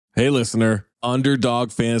Hey, listener,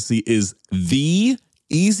 Underdog Fantasy is the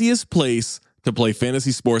easiest place to play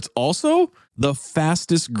fantasy sports. Also, the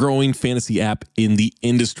fastest growing fantasy app in the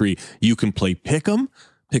industry. You can play Pick'em,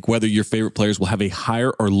 pick whether your favorite players will have a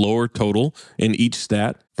higher or lower total in each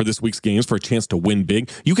stat for this week's games for a chance to win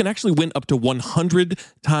big. You can actually win up to 100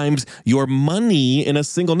 times your money in a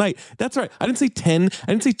single night. That's right. I didn't say 10, I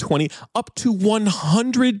didn't say 20, up to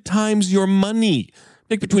 100 times your money.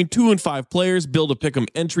 Pick between 2 and 5 players, build a pick'em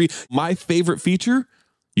entry. My favorite feature,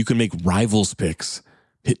 you can make rivals picks.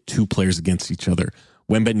 Pit 2 players against each other.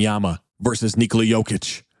 Wembanyama versus Nikola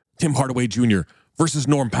Jokic. Tim Hardaway Jr. versus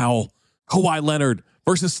Norm Powell. Kawhi Leonard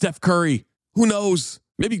versus Steph Curry. Who knows?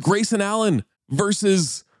 Maybe Grayson Allen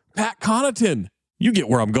versus Pat Connaughton. You get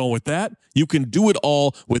where I'm going with that. You can do it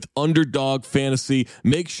all with Underdog Fantasy.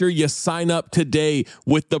 Make sure you sign up today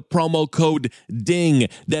with the promo code DING.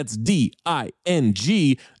 That's DING, and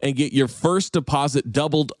get your first deposit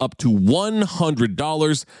doubled up to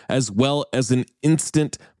 $100, as well as an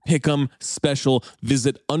instant Pick'em special.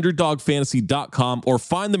 Visit underdogfantasy.com or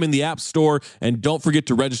find them in the App Store. And don't forget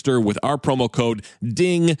to register with our promo code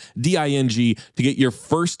DING, DING, to get your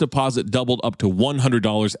first deposit doubled up to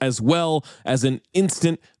 $100, as well as an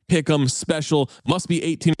instant Pick'em special. Must be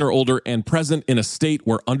 18 or older and present in a state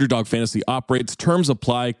where Underdog Fantasy operates. Terms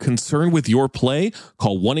apply. Concerned with your play?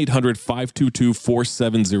 Call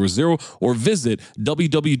 1-800-522-4700 or visit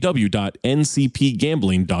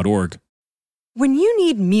www.ncpgambling.org. When you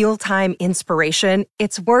need mealtime inspiration,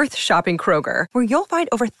 it's worth shopping Kroger, where you'll find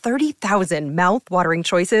over 30,000 mouth-watering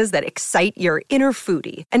choices that excite your inner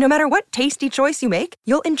foodie. And no matter what tasty choice you make,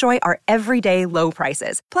 you'll enjoy our everyday low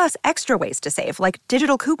prices, plus extra ways to save, like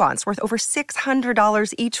digital coupons worth over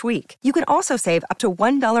 $600 each week. You can also save up to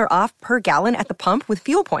 $1 off per gallon at the pump with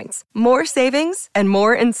fuel points. More savings and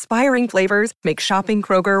more inspiring flavors make shopping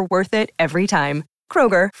Kroger worth it every time.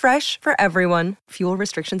 Kroger, fresh for everyone. Fuel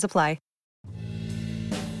restrictions apply.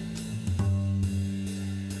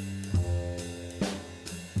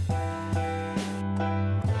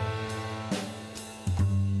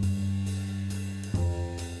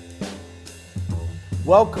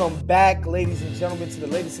 Welcome back, ladies and gentlemen, to the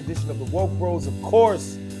latest edition of the Woke Bros. Of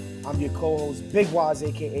course, I'm your co-host, Big Waz,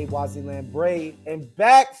 a.k.a. Wazzy Lambre, and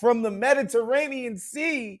back from the Mediterranean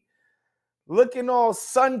Sea, looking all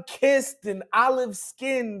sun-kissed and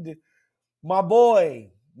olive-skinned, my boy,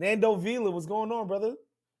 Nando Vila. What's going on, brother?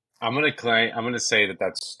 I'm gonna say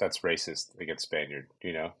that's racist against Spaniard.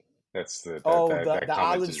 You know, that's that the comment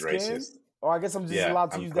olive is skin? racist. Or I guess I'm just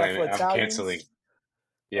allowed to use that for Italians? I'm canceling.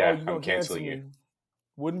 Yeah, you're I'm canceling it.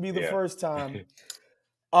 Wouldn't be the first time.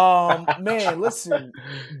 Man, listen,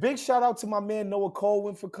 big shout out to my man Noah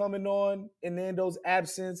Colwyn for coming on in Nando's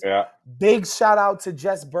absence. Yeah. Big shout out to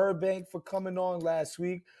Jess Burbank for coming on last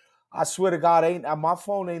week. I swear to God, my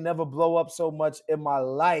phone ain't never blow up so much in my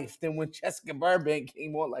life than when Jessica Burbank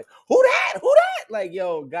came on. Like, who that? Who that? Like,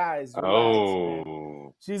 yo, guys, relax,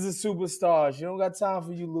 man. She's a superstar. She don't got time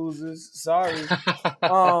for you losers. Sorry.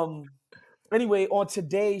 Anyway, on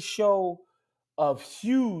today's show, a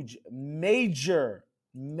huge, major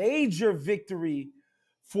victory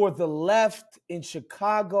for the left in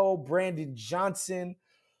Chicago. Brandon Johnson,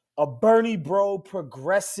 a Bernie bro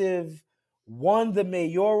progressive, won the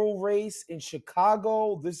mayoral race in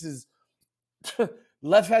Chicago. This is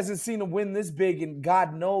left hasn't seen him win this big in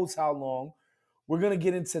God knows how long. We're going to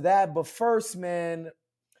get into that. But first, man,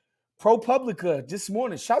 ProPublica this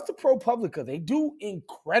morning. Shout to ProPublica. They do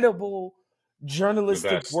incredible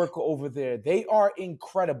journalistic work over there. They are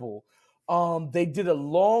incredible. They did a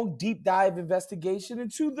long, deep dive investigation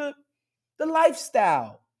into the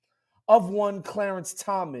lifestyle of one Clarence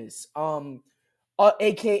Thomas,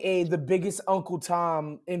 aka the biggest Uncle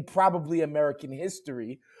Tom in probably American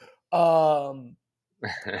history.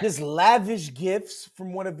 His lavish gifts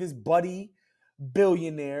from one of his buddy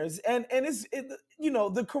billionaires, and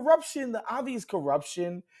the corruption, the obvious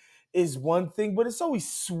corruption is one thing, but it's always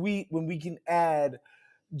sweet when we can add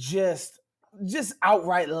just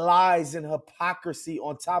outright lies and hypocrisy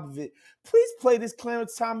on top of it. Please play this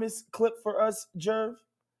Clarence Thomas clip for us, Jerv.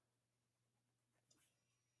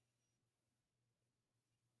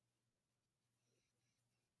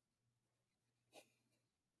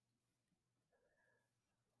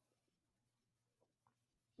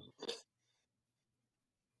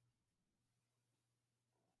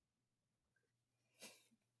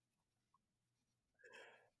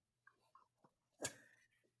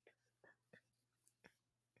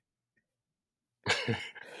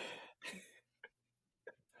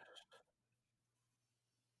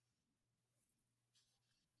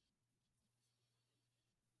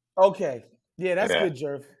 Okay. Yeah, that's good,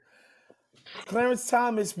 Jerv. Clarence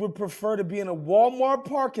Thomas would prefer to be in a Walmart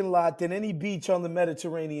parking lot than any beach on the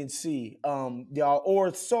Mediterranean Sea, y'all,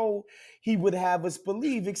 or so he would have us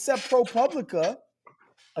believe. Except ProPublica,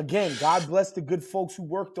 again, God bless the good folks who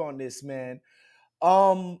worked on this, man.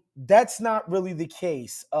 That's not really the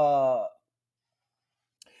case.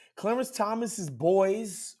 Clarence Thomas is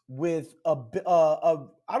boys with I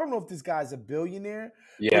don't know if this guy's a billionaire,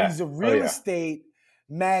 but Yeah. he's a Oh real yeah. estate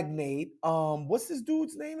magnate. What's this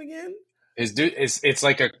dude's name again? His dude it's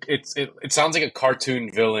like it sounds like a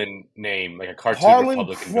cartoon villain name, like a cartoon Harlan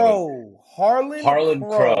Republican villain. Crow. Harlan Harlan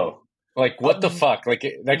Crow. Crow. Like what the fuck? Like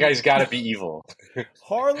that guy's got to be evil.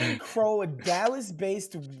 Harlan Crow, a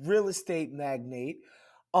Dallas-based real estate magnate.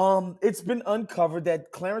 It's been uncovered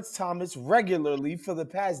that Clarence Thomas regularly for the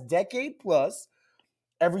past decade plus,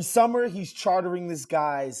 every summer he's chartering this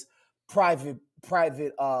guy's private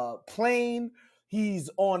plane. He's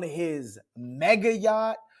on his mega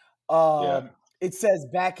yacht. Yeah. It says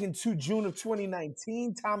back into June of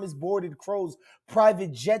 2019, Thomas boarded Crow's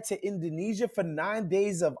private jet to Indonesia for 9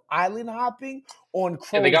 days of island hopping on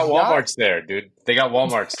Yeah, they Crow's got yacht. Walmarts there, dude. They got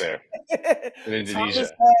Walmarts there in Thomas Indonesia.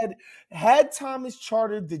 had Thomas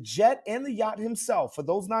chartered the jet and the yacht himself for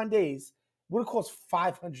those 9 days, would have cost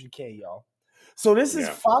 $500K, y'all. So this is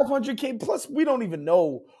Yeah. $500K plus. We don't even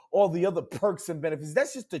know all the other perks and benefits.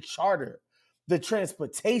 That's just the charter, the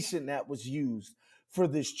transportation that was used for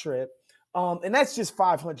this trip, and that's just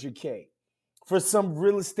 $500K for some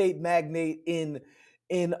real estate magnate in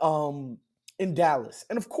um in Dallas.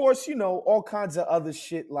 And of course, you know, all kinds of other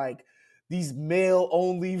shit like these male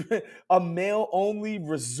only a male only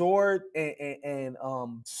resort and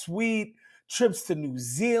suite trips to New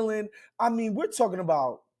Zealand. I mean, we're talking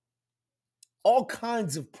about all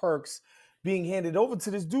kinds of perks being handed over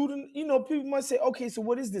to this dude. And you know, people might say, okay, so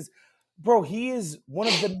what is this? Bro, he is one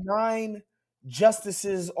of the 9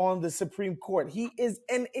 justices on the Supreme Court. He is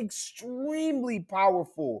an extremely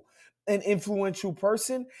powerful and influential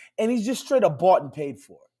person, and he's just straight up bought and paid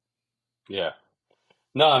for. Yeah.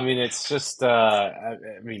 No, I mean it's just I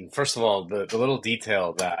mean, first of all, the little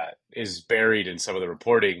detail that is buried in some of the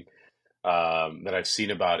reporting that I've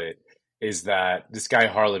seen about it is that this guy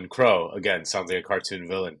Harlan Crow, again, sounds like a cartoon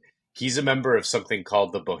villain. He's a member of something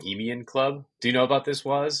called the Bohemian Club. Do you know about this,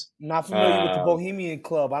 Was? Not familiar with the Um, Bohemian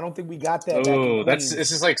Club. I don't think we got that back in Oh, this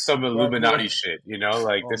Queens. is like some Right? Yeah. Illuminati shit, you know?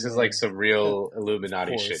 Like Oh this is like man. some Of real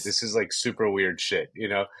Illuminati shit. course. This is like super weird shit, you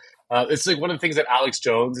know? It's like one of the things that Alex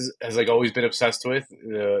Jones has like always been obsessed with,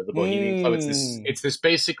 the Bohemian Club. Mm. It's this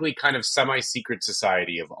basically kind of semi-secret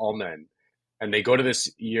society of all men, and they go to this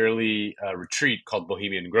yearly retreat called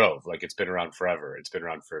Bohemian Grove. Like it's been around forever. It's been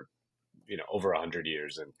around for over 100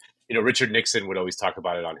 years, and Richard Nixon would always talk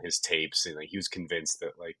about it on his tapes, and like he was convinced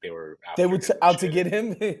that like they were They after were him and out to shit. get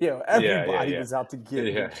him. Yo, Yeah, yeah, everybody yeah. was out to get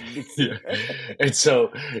Yeah, Richard Nixon. yeah. And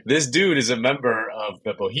so this dude is a member of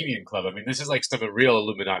the Bohemian Club. I mean, this is like some real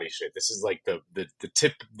Illuminati shit. This is like the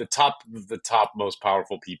top most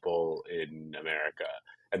powerful people in America.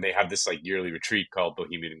 And they have this like yearly retreat called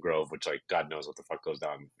Bohemian Grove, which like God knows what the fuck goes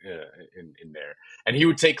down in there. And he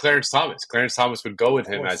would take Clarence Thomas. Clarence Thomas would go Of with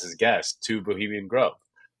him as course. his guest to Bohemian Grove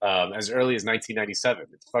as early as 1997.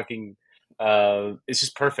 It's fucking, it's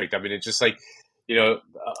just perfect. I mean, it's just like, you know,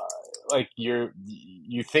 uh, like you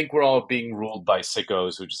think we're all being ruled by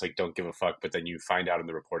sickos who just like don't give a fuck, but then you find out in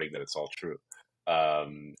the reporting that it's all true.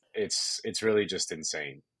 It's really just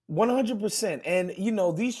insane. 100%. And you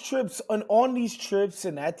know, these trips on these trips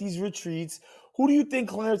and at these retreats, who do you think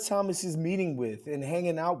Clarence Thomas is meeting with and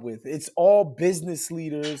hanging out with? It's all business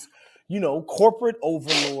leaders, you know, corporate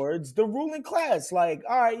overlords, the ruling class. Like,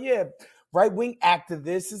 all right, yeah, right wing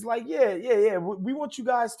activists is like, yeah, yeah, yeah. We want you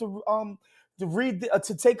guys to read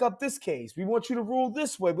to take up this case. We want you to rule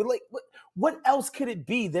this way. But like, what else could it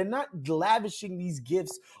be? They're not lavishing these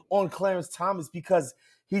gifts on Clarence Thomas because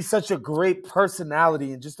he's such a great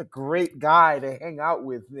personality and just a great guy to hang out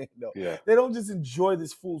with. You know, Yeah, they don't just enjoy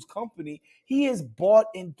this fool's company. He is bought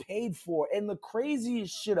and paid for. And the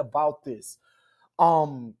craziest shit about this,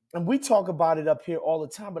 and we talk about it up here all the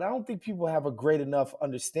time, but I don't think people have a great enough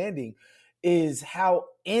understanding, is how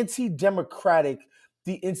anti-democratic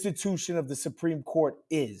the institution of the Supreme Court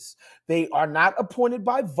is. They are not appointed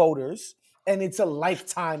by voters, and it's a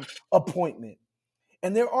lifetime appointment.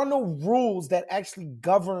 And there are no rules that actually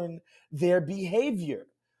govern their behavior,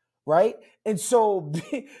 right? And so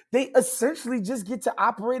they essentially just get to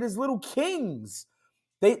operate as little kings.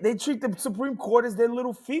 They treat the Supreme Court as their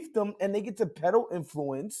little fiefdom, and they get to peddle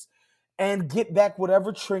influence and get back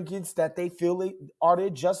whatever trinkets that they feel are their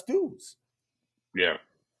just dues. yeah.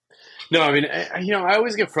 No, I mean, I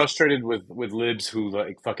always get frustrated with libs who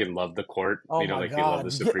like fucking love the court. Oh my Like they love the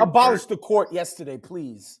God. Supreme Court. Abolish the court yesterday,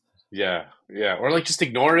 please. Yeah, yeah, or like just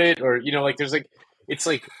ignore it, or like there's like it's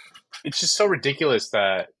just so ridiculous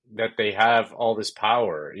that they have all this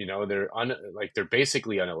power. They're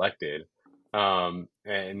basically unelected,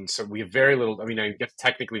 and so we have very little. I mean, I guess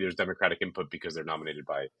technically there's democratic input because they're nominated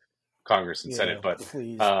by Congress and Senate, Yeah, but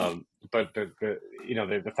please. um, but the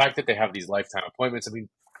fact that they have these lifetime appointments. I mean,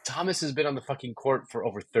 Thomas has been on the fucking court for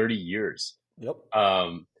over 30 years. Yep.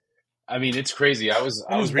 Um, I mean, it's crazy. I And his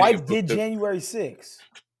was reading a wife book did that January 6th.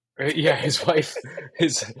 yeah, his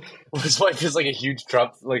his wife is like a huge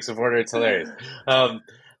Trump like supporter. It's hilarious.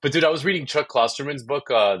 But dude, I was reading Chuck Klosterman's book,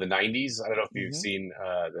 the '90s. I don't know if you've Mm-hmm. seen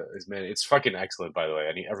his man. It's fucking excellent, by the way.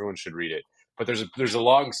 I mean, everyone should read it. But there's a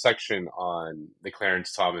long section on the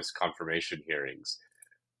Clarence Thomas confirmation hearings,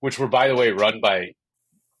 which were, by the way, run by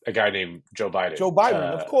a guy named Joe Biden. Joe Biden,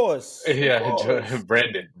 of course. Of Yeah, course.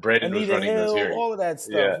 Brandon was Anita running those Hill, hearings. all of that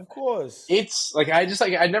stuff, Yeah, of course. it's like I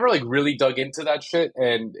never like really dug into that shit,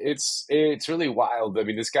 and it's really wild. I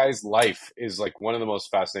mean, this guy's life is like one of the most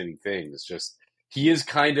fascinating things. Just he is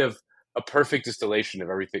kind of a perfect distillation of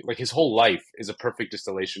everything. Like his whole life is a perfect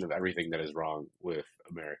distillation of everything that is wrong with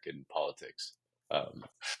American politics.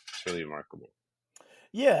 It's really remarkable.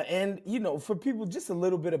 Yeah, and for people, just a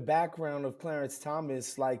little bit of background of Clarence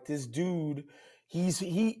Thomas, like this dude, he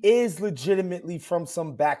is legitimately from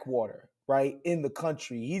some backwater, right, in the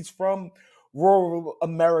country. He's from rural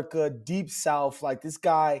America, deep South. Like this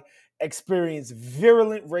guy experienced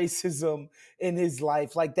virulent racism in his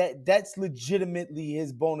life. Like that's legitimately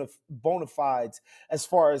his bona fides as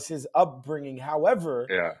far as his upbringing. However,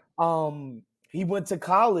 Yeah, he went to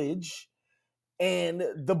college and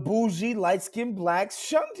the bougie light-skinned blacks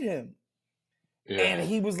shunned him. yeah, And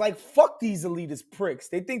he was like, fuck these elitist pricks.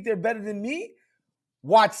 They think they're better than me?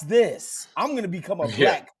 Watch this. I'm going to become a yeah.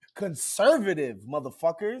 black conservative,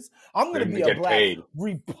 motherfuckers. I'm going to And be they a get black paid. Yeah,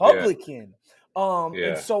 Republican. And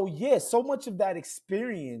yeah, so, yeah, so much of that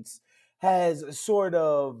experience has sort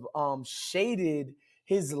of shaded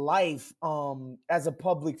his life as a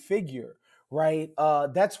public figure, right?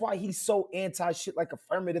 That's why he's so anti shit like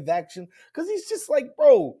affirmative action, because he's just like,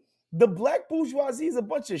 bro, the black bourgeoisie is a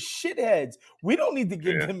bunch of shitheads. We don't need to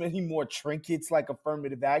give yeah, them any more trinkets like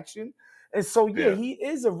affirmative action. And so, yeah, yeah, he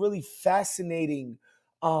is a really fascinating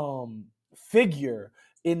figure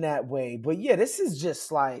in that way. But yeah, this is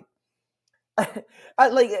just like,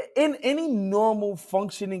 like in any normal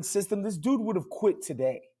functioning system, this dude would have quit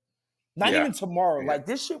today. Not yeah, even tomorrow. yeah, Like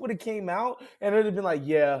this shit would have came out and it'd have been like,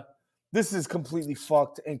 yeah, this is completely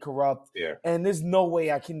fucked and corrupt. yeah. And there's no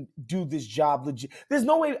way I can do this job legit. There's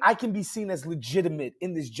no way I can be seen as legitimate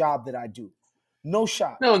in this job that I do. No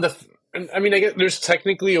shot. No, and I mean, I guess there's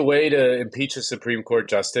technically a way to impeach a Supreme Court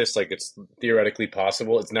justice. Like it's theoretically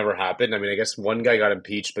possible. It's never happened. I mean, I guess one guy got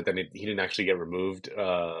impeached, but then he didn't actually get removed.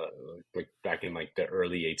 Like back in like the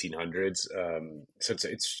early 1800s. So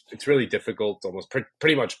it's really difficult, almost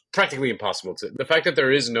pretty much practically impossible to. The fact that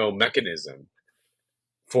there is no mechanism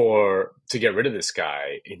to get rid of this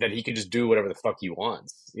guy, that he can just do whatever the fuck he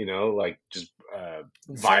wants, like just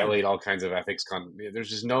Insane. violate all kinds of ethics.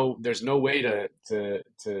 There's no way to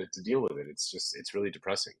deal with it. It's really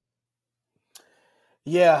depressing.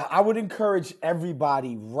 Yeah, I would encourage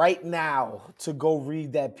everybody right now to go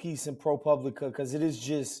read that piece in ProPublica because it is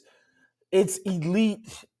just it's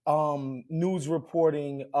elite news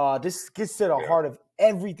reporting. This gets to the Yeah, heart of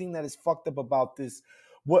everything that is fucked up about this,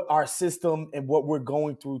 what our system and what we're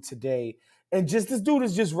going through today. And just this dude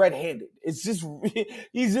is just red-handed. It's just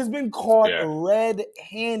he's just been caught yeah,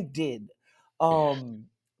 red-handed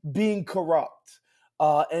being corrupt.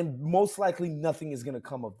 And most likely nothing is gonna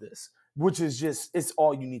come of this, which is just it's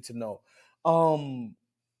all you need to know.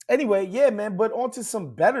 Anyway, yeah, man, but on to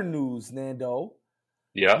some better news, Nando.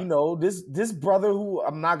 yeah. This brother who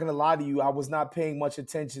I'm not gonna lie to you, I was not paying much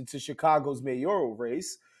attention to Chicago's mayoral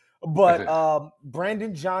race, but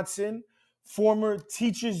Brandon Johnson, former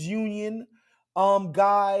teachers union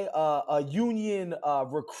guy, a union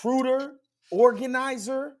recruiter,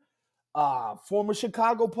 organizer, former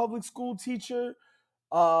Chicago public school teacher.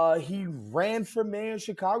 He ran for mayor of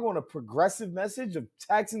Chicago on a progressive message of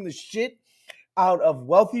taxing the shit out of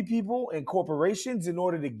wealthy people and corporations in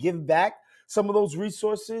order to give back some of those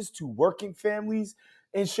resources to working families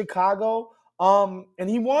in Chicago. And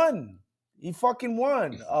he won. He fucking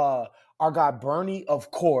won. Our guy Bernie, of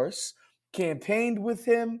course, campaigned with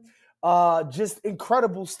him. Just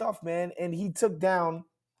incredible stuff, man. And he took down.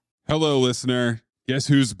 Hello, listener. Guess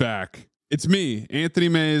who's back? It's me, Anthony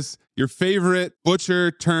Mays, your favorite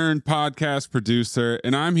butcher turned podcast producer,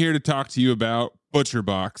 and I'm here to talk to you about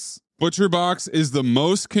ButcherBox. ButcherBox is the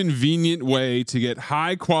most convenient way to get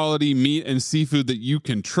high quality meat and seafood that you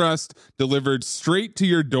can trust delivered straight to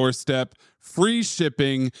your doorstep, free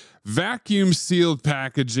shipping, vacuum sealed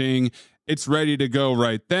packaging. It's ready to go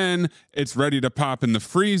right then. It's ready to pop in the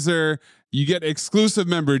freezer. You get exclusive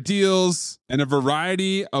member deals and a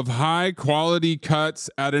variety of high quality cuts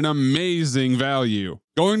at an amazing value.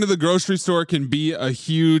 Going to the grocery store can be a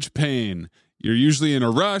huge pain. You're usually in a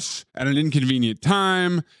rush at an inconvenient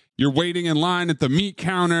time. You're waiting in line at the meat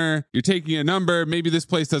counter. You're taking a number. Maybe this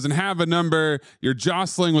place doesn't have a number. You're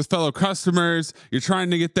jostling with fellow customers. You're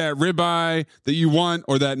trying to get that ribeye that you want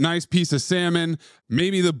or that nice piece of salmon.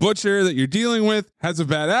 Maybe the butcher that you're dealing with has a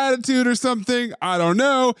bad attitude or something. I don't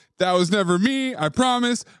know. That was never me, I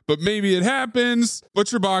promise. But maybe it happens.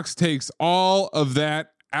 ButcherBox takes all of that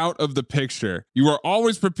out of the picture. You are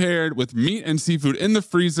always prepared with meat and seafood in the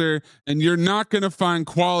freezer, and you're not going to find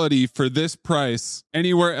quality for this price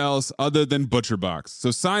anywhere else other than ButcherBox. So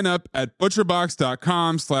sign up at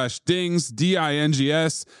butcherbox.com/dings,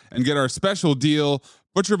 D-I-N-G-S, and get our special deal.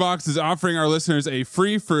 ButcherBox is offering our listeners a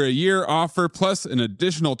free for a year offer plus an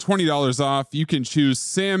additional $20 off. You can choose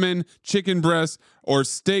salmon, chicken breast, or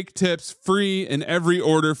steak tips free in every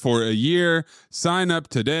order for a year. Sign up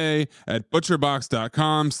today at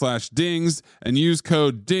butcherbox.com/dings and use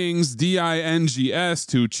code DINGS, D-I-N-G-S,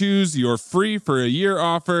 to choose your free for a year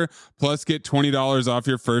offer plus get $20 off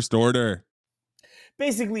your first order.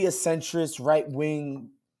 Basically a centrist, right-wing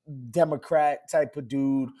Democrat type of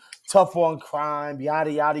dude, tough on crime,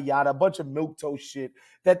 yada, yada, yada, a bunch of milquetoast shit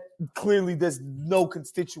that clearly there's no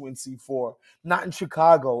constituency for, not in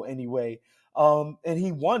Chicago anyway. And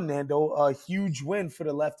he won, Nando, a huge win for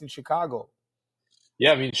the left in Chicago.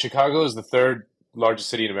 Yeah, I mean, Chicago is the third largest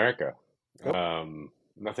city in America. Yep.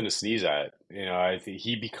 Nothing to sneeze at. You know, I think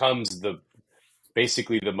he becomes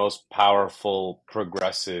basically the most powerful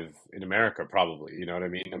progressive in America, probably. You know what I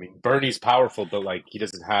mean? I mean, Bernie's powerful, but like he's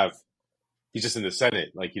just in the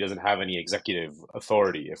Senate. Like he doesn't have any executive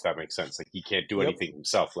authority, if that makes sense. Like he can't do anything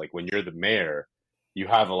himself. Like when you're the mayor, you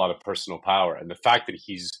have a lot of personal power. And the fact that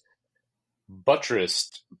he's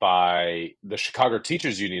buttressed by the Chicago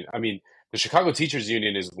Teachers Union. I mean, the Chicago Teachers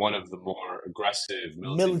Union is one of the more aggressive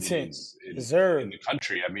militant unions in the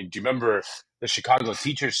country. I mean, do you remember the Chicago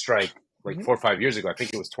teachers strike like 4 or 5 years ago? I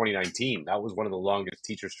think it was 2019. That was one of the longest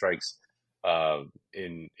teacher strikes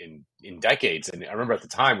in decades. And I remember at the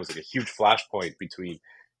time it was like a huge flashpoint between,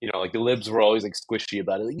 you know, like the libs were always like squishy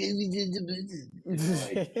about it, like, you know,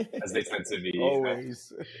 like as they tend to be.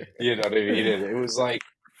 Always. You know what I mean? It was like,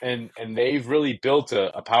 and they've really built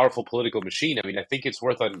a powerful political machine. I mean, I think it's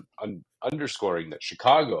worth underscoring that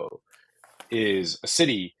Chicago is a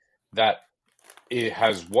city that it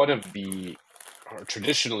has one of the are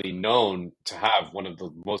traditionally known to have one of the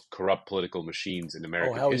most corrupt political machines in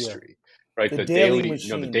American history. Right? The Daily Machine.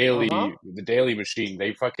 You know, the Daily Machine,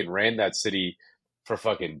 they fucking ran that city for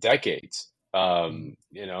fucking decades. You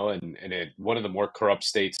know, and one of the more corrupt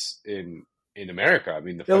states in America. I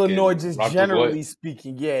mean, the Illinois, just generally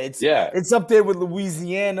speaking, it's up there with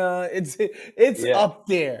Louisiana. It's up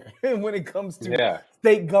there when it comes to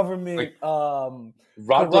state government. Like, Rod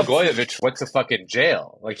Blagojevich went to fucking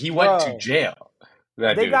jail. Like he went to jail.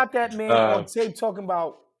 They got that man on tape talking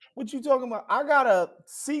about, what you talking about? I got a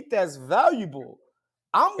seat that's valuable.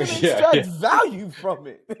 I'm gonna extract value from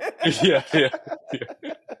it.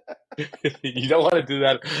 You don't want to do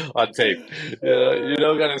that on tape. You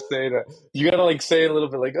don't gotta say that. You gotta like say a little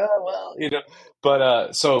bit like, oh well, you know.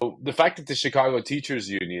 But so the fact that the Chicago Teachers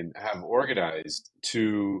Union have organized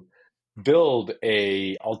to build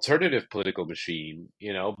a alternative political machine,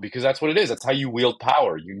 you know, because that's what it is. That's how you wield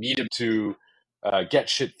power. You need it to get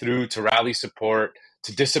shit through, to rally support,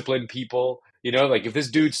 to discipline people. You know, like if this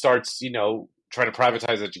dude starts, you know, trying to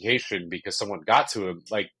privatize education because someone got to him,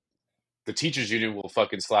 like the teachers union will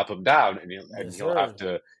fucking slap him down, and he'll have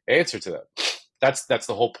to answer to them. That's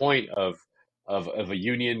the whole point of a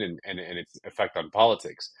union and its effect on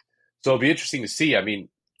politics. So it'll be interesting to see. I mean,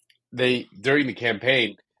 during the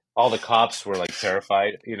campaign, all the cops were like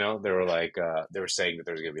terrified. You know, they were like they were saying that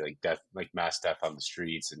there's gonna be like death, like mass death on the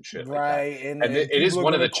streets and shit. Right, like that. And it is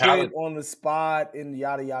one of the challenges on the spot and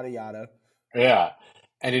yada yada yada. Yeah,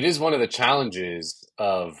 and it is one of the challenges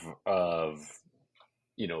of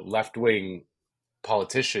you know, left-wing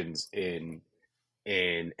politicians in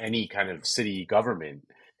any kind of city government,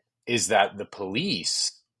 is that the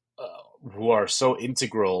police, who are so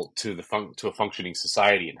integral to to a functioning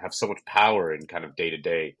society and have so much power in kind of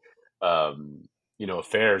day-to-day you know,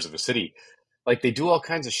 affairs of a city, like they do all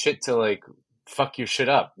kinds of shit to like fuck your shit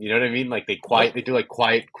up. You know what I mean? Like Yep. they do like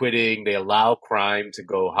quiet quitting. They allow crime to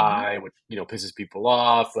go Mhm. high, which pisses people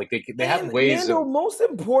off. Like they have And ways Nando, of most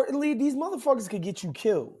importantly, these motherfuckers could get you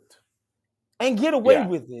killed and get away yeah,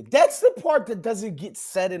 with it. That's the part that doesn't get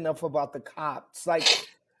said enough about the cops. Like,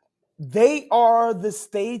 they are the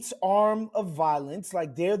state's arm of violence.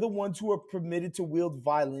 Like, they're the ones who are permitted to wield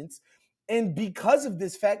violence. And because of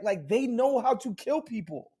this fact, like, they know how to kill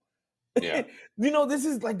people. yeah, This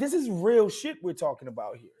is real shit we're talking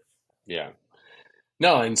about here. yeah.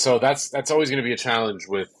 No, and so that's always going to be a challenge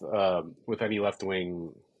with any left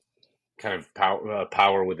wing kind of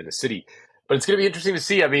power within a city. But it's going to be interesting to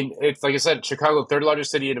see. I mean, it's like I said, Chicago, third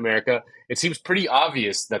largest city in America. It seems pretty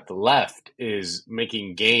obvious that the left is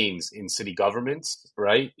making gains in city governments,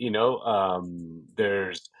 right?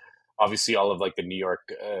 There's obviously all of like the New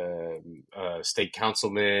York state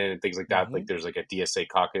councilmen and things like that. Like Mhm. there's like a DSA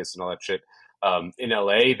caucus and all that shit. In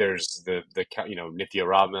LA, there's the Nithya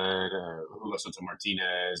Raman, Julio Soto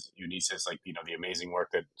Martinez, Eunices, like the amazing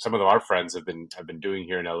work that some of our friends have been doing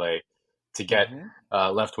here in LA to get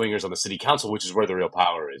Mhm. left wingers on the city council, which is where the real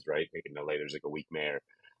power is, right? Like in LA, there's like a weak mayor.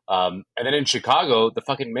 And then in Chicago, the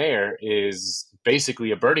fucking mayor is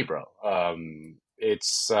basically a Bernie bro.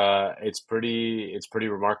 It's pretty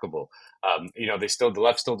remarkable. The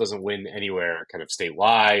left still doesn't win anywhere, kind of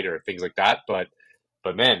statewide or things like that.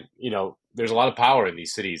 But man, there's a lot of power in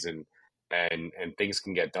these cities, and things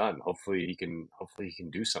can get done. Hopefully he can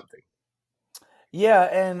do something. Yeah,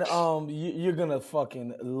 and you're gonna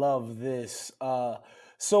fucking love this.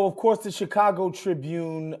 So of course the Chicago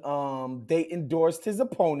Tribune, they endorsed his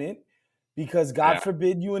opponent because God Yeah,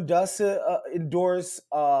 forbid you endorse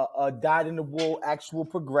a dyed in the wool actual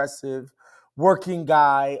progressive working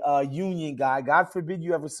guy, union guy. God forbid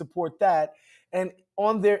you ever support that. And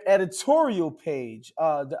on their editorial page,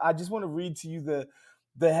 I just want to read to you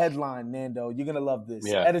the headline, Nando. You're gonna love this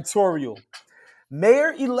yeah. editorial.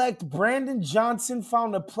 Mayor-elect Brandon Johnson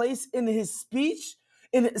found a place in his speech.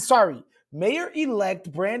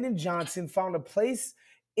 Mayor-elect Brandon Johnson found a place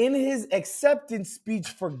in his acceptance speech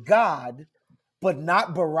for God, but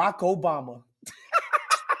not Barack Obama.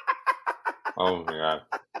 Oh my god,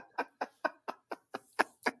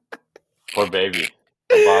 poor baby,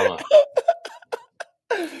 Obama.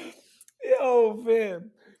 Yo,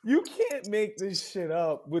 fam, you can't make this shit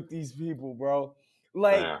up with these people, bro.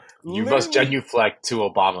 Like, Yeah. You must literally, genuflect to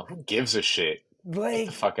Obama. Who gives a shit? Get the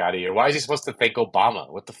like, fuck out of here. Why is he supposed to thank Obama?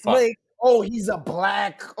 What the fuck? like, oh, he's a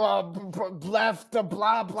black left,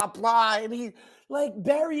 blah blah blah, and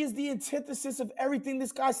Barry is the antithesis of everything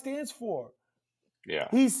this guy stands for. Yeah,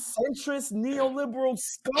 He's centrist, neoliberal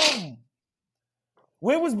scum.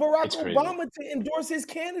 Where was Barack it's crazy. Obama to endorse his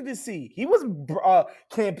candidacy? He wasn't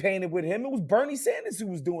campaigning with him. It was Bernie Sanders who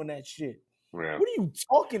was doing that shit. Yeah. What are you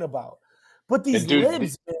talking about? But And these dude,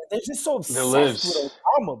 libs, man, they're just so the obsessed with lives.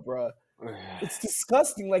 Obama, bro. It's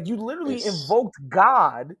disgusting. Like, you literally It's invoked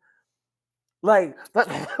God. Like,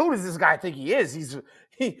 who does this guy think he is?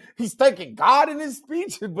 He's thanking God in his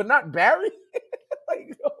speech, but not Barry.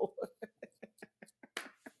 Like, no.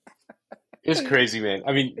 it's crazy, man.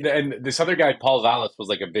 I mean, and this other guy, Paul Vallis, was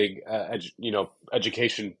like a big,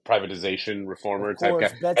 education privatization Of reformer type guy.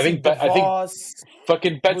 course, I Betsy think, I think DeVos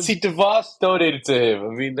fucking was Betsy DeVos donated to him.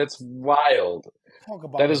 I mean, that's wild. talk That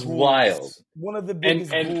about is wild. ghouls. One of the And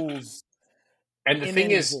biggest and ghouls and the in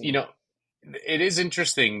thing is, anything. it is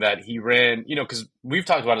interesting that he ran, because we've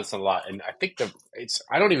talked about this a lot, and I think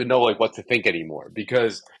I don't even know like what to think anymore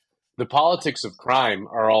because the politics of crime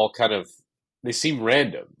are all they seem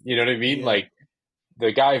random. You know what I mean? Yeah. Like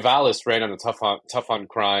the guy Vallis ran on a tough on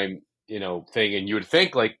crime, thing, and you would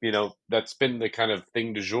think like that's been the kind of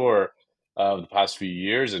thing du jour of the past few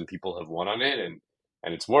years, and people have won on it,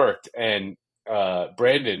 and it's worked. And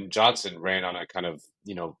Brandon Johnson ran on a kind of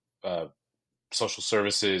social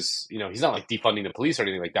services. He's not like defunding the police or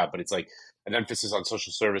anything like that, but it's like an emphasis on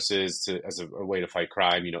social services as a way to fight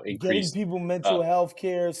crime. Getting Increased, people uh, mental health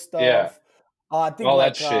care yeah, stuff. I think all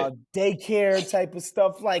that like shit. daycare type of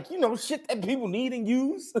stuff, like, shit that people need and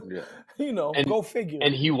use. Yeah, and Go figure.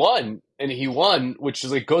 and he won, which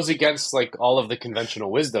is like goes against like all of the conventional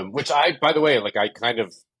wisdom, which by the way, like I kind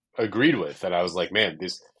of agreed with, and I was like, man,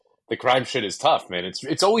 the crime shit is tough, man.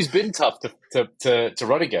 It's always been tough to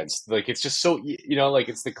run against. Like it's just so like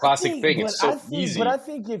it's the classic thing. It's so But I easy.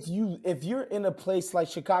 think if you're in a place like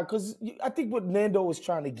Chicago, because I think what Nando was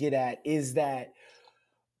trying to get at is that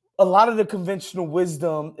a lot of the conventional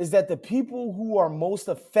wisdom is that the people who are most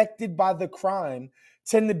affected by the crime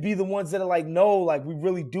tend to be the ones that are like, no, like we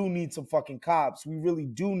really do need some fucking cops. We really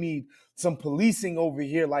do need some policing over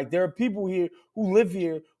here. Like there are people here who live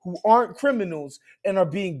here who aren't criminals and are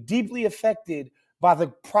being deeply affected by the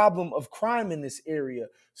problem of crime in this area.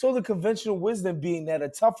 So the conventional wisdom being that a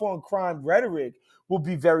tough on crime rhetoric will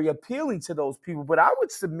be very appealing to those people. But I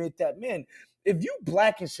would submit that, man, if you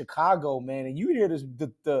black in Chicago, man, and you hear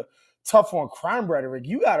the tough on crime rhetoric,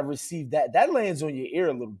 you got to receive that. That lands on your ear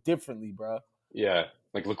a little differently, bro. Yeah,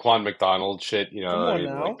 like Laquan McDonald shit, Come I on mean,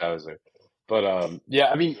 like now. that was it. But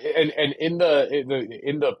yeah, I mean, and in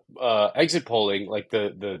the exit polling, like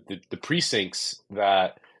the precincts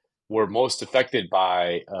that were most affected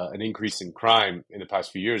by an increase in crime in the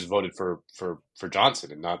past few years voted for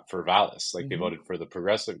Johnson and not for Vallis. Like they Mm-hmm. voted for the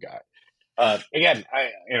progressive guy. Again,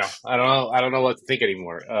 I don't know what to think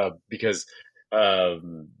anymore. Because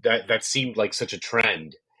that seemed like such a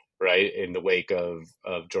trend, right, in the wake of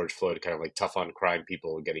George Floyd, kind of like tough on crime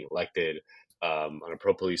people getting elected on a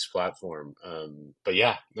pro police platform. But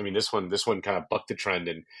yeah, I mean, this one kind of bucked the trend,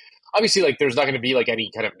 and obviously, like, there's not going to be like any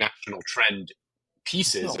kind of national trend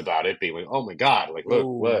pieces No. about it being like, oh my god, like look No.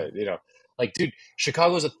 what like, dude,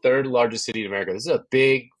 Chicago's the third largest city in America. This is a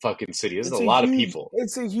big fucking city. This is a lot of people.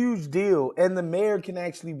 It's a huge deal, and the mayor can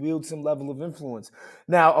actually wield some level of influence.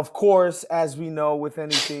 Now, of course, as we know with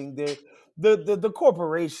anything, the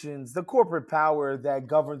corporations, the corporate power that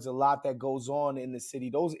governs a lot that goes on in the city,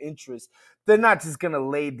 those interests, they're not just gonna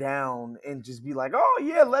lay down and just be like, oh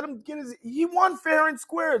yeah, let him get he won fair and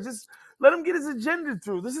square. Just let him get his agenda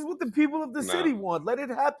through. This is what the people of the No, city want. Let it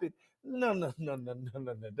happen. No, no, no, no, no,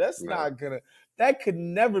 no, no. That's no. not gonna. That could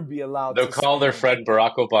never be allowed They'll to call their stand. friend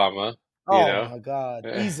Barack Obama, you Oh know? my God,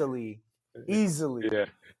 Eh, easily, easily. Yeah.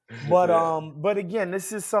 Yeah. But again,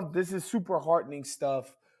 this is super heartening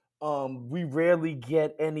stuff. We rarely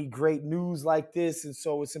get any great news like this, and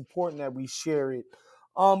so it's important that we share it.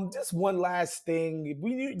 Just one last thing.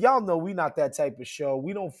 Y'all know we not that type of show.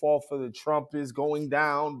 We don't fall for the Trump is going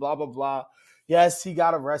down, blah blah blah. Yes, he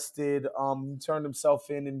got arrested. He turned himself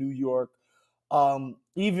in New York.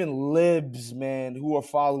 Even libs, man, who are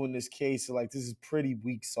following this case are like, this is pretty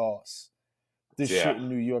weak sauce. This Yeah. shit in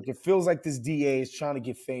New York. It feels like this DA is trying to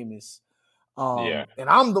get famous. Yeah. And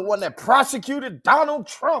I'm the one that prosecuted Donald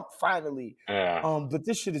Trump finally. Yeah. But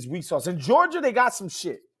this shit is weak sauce. In Georgia, they got some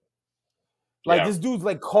shit. Like Yeah. this dude's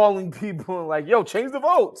like calling people and like, yo, change the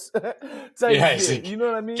votes type Yeah. It's shit. like, You know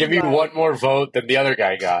what I give mean? me Like, one more vote than the other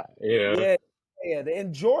guy got, yeah, yeah.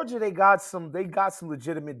 In Georgia, they got some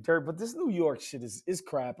legitimate dirt, but this New York shit is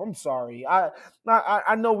crap. I'm sorry.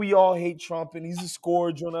 I know we all hate Trump and he's a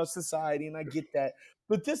scourge on our society, and I get that.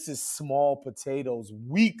 But this is small potatoes,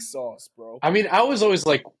 weak sauce, bro. I mean, I was always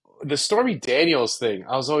like, the Stormy Daniels thing,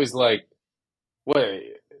 I was always like,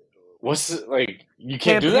 wait, what's it, like, you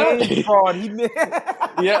can't do that? Campaign fraud. He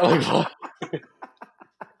Yeah, like, what?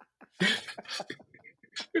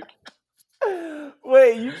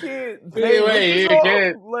 Wait, you can't rip this Wait, you off?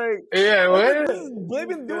 can't. Like, Yeah, like what? they've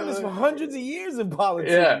been doing this for hundreds of years in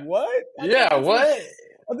politics. Yeah. What? Yeah, what?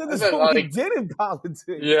 I thought Is that's it what we like, did in politics.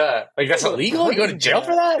 yeah, like that's People are illegal? You go to crazy for jail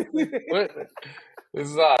for that? Like, that. what?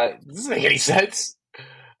 This doesn't make any sense.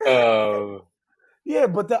 Um, Yeah,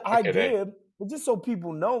 but the okay, they, idea, but just so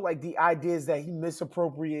people know, like the idea is that he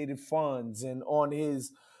misappropriated funds, and on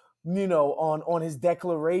his, on his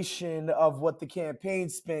declaration of what the campaign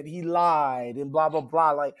spent, he lied and blah blah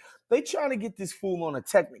blah. Like they trying to get this fool on a but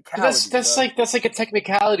that's technicality, that's bro. like that's like a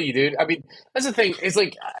technicality, dude. I mean, that's the thing. It's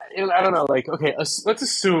like, I don't know. Like, okay, let's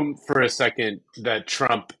assume for a second that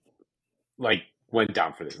Trump like went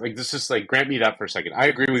down for this. Like, this just like grant me that for a second. I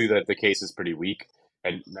agree with you that the case is pretty weak,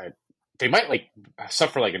 and that they might like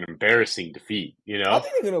suffer like an embarrassing defeat. I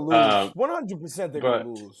think they're gonna lose. Um, 100% they're gonna but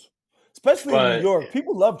lose, especially in New but York.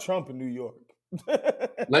 People love Trump in New York.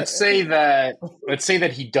 let's say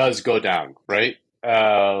that he does go down, right?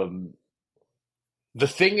 The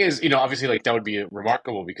thing is, obviously, like that would be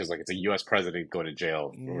remarkable because like it's a U.S. president going to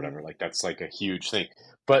jail or whatever. Mhm. Like that's like a huge thing.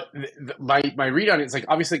 But my read on it is like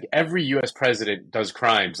obviously like, every U.S. president does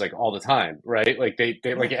crimes like all the time, right? Like they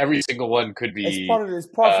like Yeah, every single one could be it's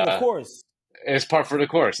part for the uh course. it's part for the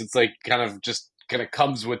course. It's like kind of just kind of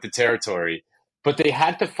comes with the territory. But they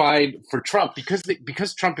had to find for Trump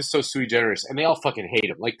because Trump is so sui generis and they all fucking hate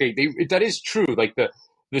him. Like they that is true. Like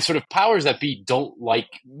the sort of powers that be don't like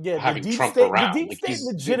Yeah, having Trump around. deep Like state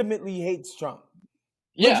legitimately hates Trump.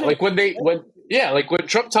 yeah, like Legit. when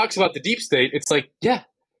Trump talks about the deep state, it's like, yeah,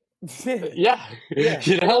 Yeah, yeah, yeah.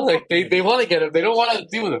 They don't like fuck with him. they want to get him. They don't want to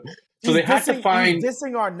deal with him. So they had to find. He's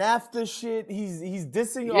dissing our NAFTA shit. He's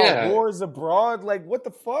dissing our Yeah, wars abroad. Like, what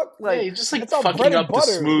the fuck? yeah, Like, he's just like that's our bread fucking and up the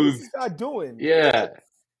butter. What is smooth. this guy doing? Yeah,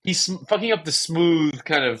 he's fucking up the smooth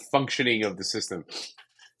kind of functioning of the system.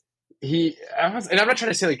 And I'm not trying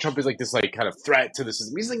to say like Trump is like this like kind of threat to the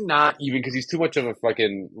system. He's like not even because he's too much of a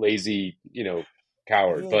fucking lazy, He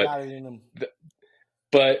coward. ain't got it in him.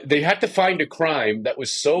 But they had to find a crime that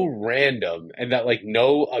was so random and that like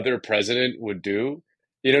no other president would do.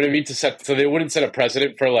 You know what I mean? So they wouldn't set a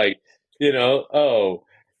precedent for like, oh,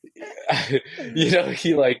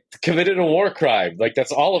 he like committed a war crime. Like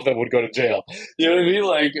that's all of them would go to jail. You know what I mean?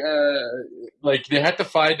 Like they had to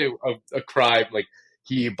find a crime. Like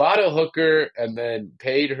he bought a hooker and then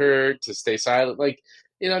paid her to stay silent. Like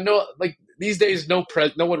no, like these days, no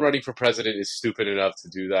one running for president is stupid enough to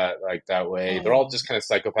do that like that way. They're all just kind of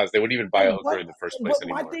psychopaths. They wouldn't even buy a hooker in the first place But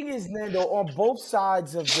my anymore. thing is, Nando, on both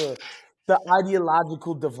sides of the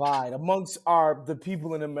ideological divide amongst the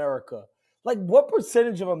people in America, like what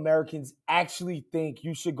percentage of Americans actually think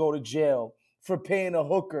you should go to jail for paying a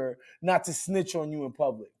hooker not to snitch on you in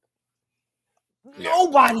public? Yeah.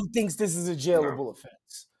 Nobody thinks this is a jailable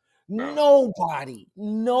offense. No.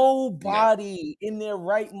 Nobody in their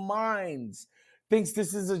right minds thinks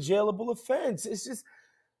this is a jailable offense. It's just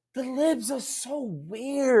the libs are so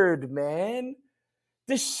weird, man.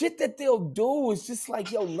 The shit that they'll do is just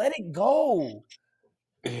like, yo, let it go.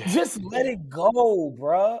 Just let it go,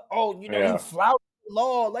 bruh. Oh, he flouted the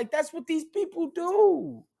law. Like, that's what these people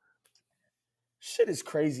do. Shit is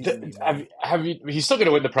crazy to me, man. He's still going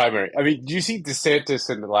to win the primary. I mean, do you see DeSantis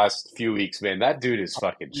in the last few weeks, man? That dude is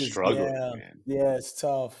fucking struggling, man. Yeah, it's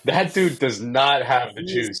tough. That dude does not have the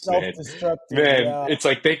juice, man. Man, it's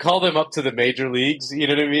like they called him up to the major leagues, you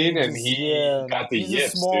know what I mean? And he got the he's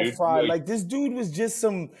yips, a small dude. fry. Like this dude was just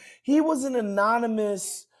he was an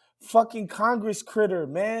anonymous fucking Congress critter,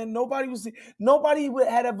 man. Nobody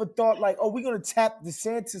had ever thought like, oh, we're gonna tap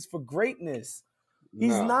DeSantis for greatness.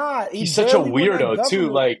 He's not. He's such a weirdo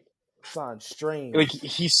too. Like, sounds strange. Like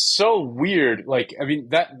he's so weird. Like, I mean,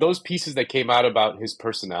 those pieces that came out about his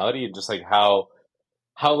personality and just like how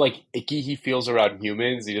like icky he feels around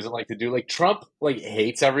humans. He doesn't like to do like Trump. Like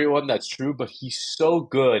hates everyone. That's true, but he's so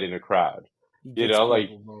good in a crowd. Dude,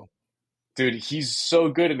 he's so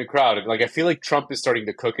good in the crowd. And like, I feel like Trump is starting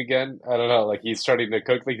to cook again. I don't know. Like he's starting to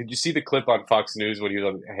cook. Like, did you see the clip on Fox News when he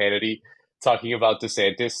was on Hannity talking about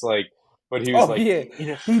DeSantis? Like. When he was he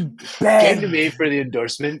came to me for the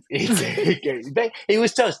endorsement. He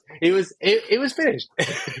was toast. It was finished.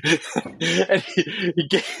 And he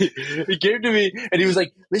came to me and he was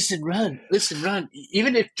like, listen, run.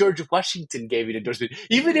 Even if George Washington gave me an endorsement,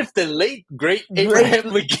 even if the late, great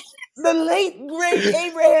Abraham Lincoln. The late, great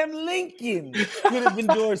Abraham Lincoln could have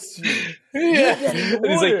endorsed you. Yeah. And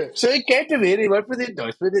he's like, so he came to me and he went for the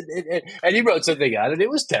endorsement and he wrote something out and it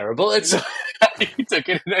was terrible. And so he took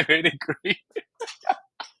it and I made it great.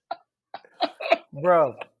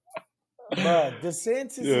 Bro,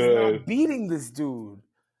 DeSantis is not beating this dude.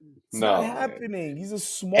 It's not happening. He's a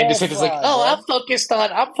small And DeSantis is like, bro. I'm focused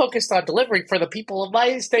on delivering for the people of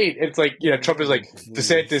my state. It's like, Trump is like,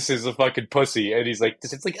 DeSantis is a fucking pussy. And he's like,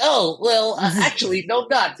 DeSantis like, oh, well, actually, no,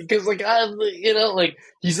 not. Because, like, like,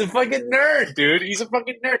 he's a fucking nerd, dude. He's a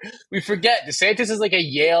fucking nerd. We forget, DeSantis is like a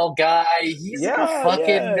Yale guy. He's like a fucking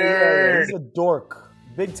nerd. Yeah. He's a dork.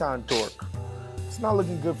 Big time dork. It's not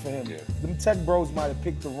looking good for him. Yeah. Them tech bros might have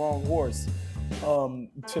picked the wrong horse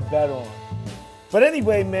to bet on. But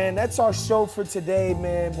anyway, man, that's our show for today,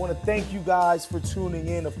 man. Want to thank you guys for tuning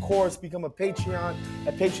in. Of course, become a Patreon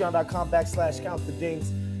at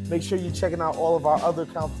patreon.com/countthedings. Make sure you're checking out all of our other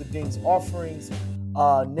Count the Dings offerings.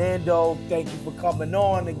 Nando, thank you for coming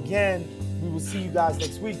on again. We will see you guys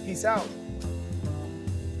next week. Peace out.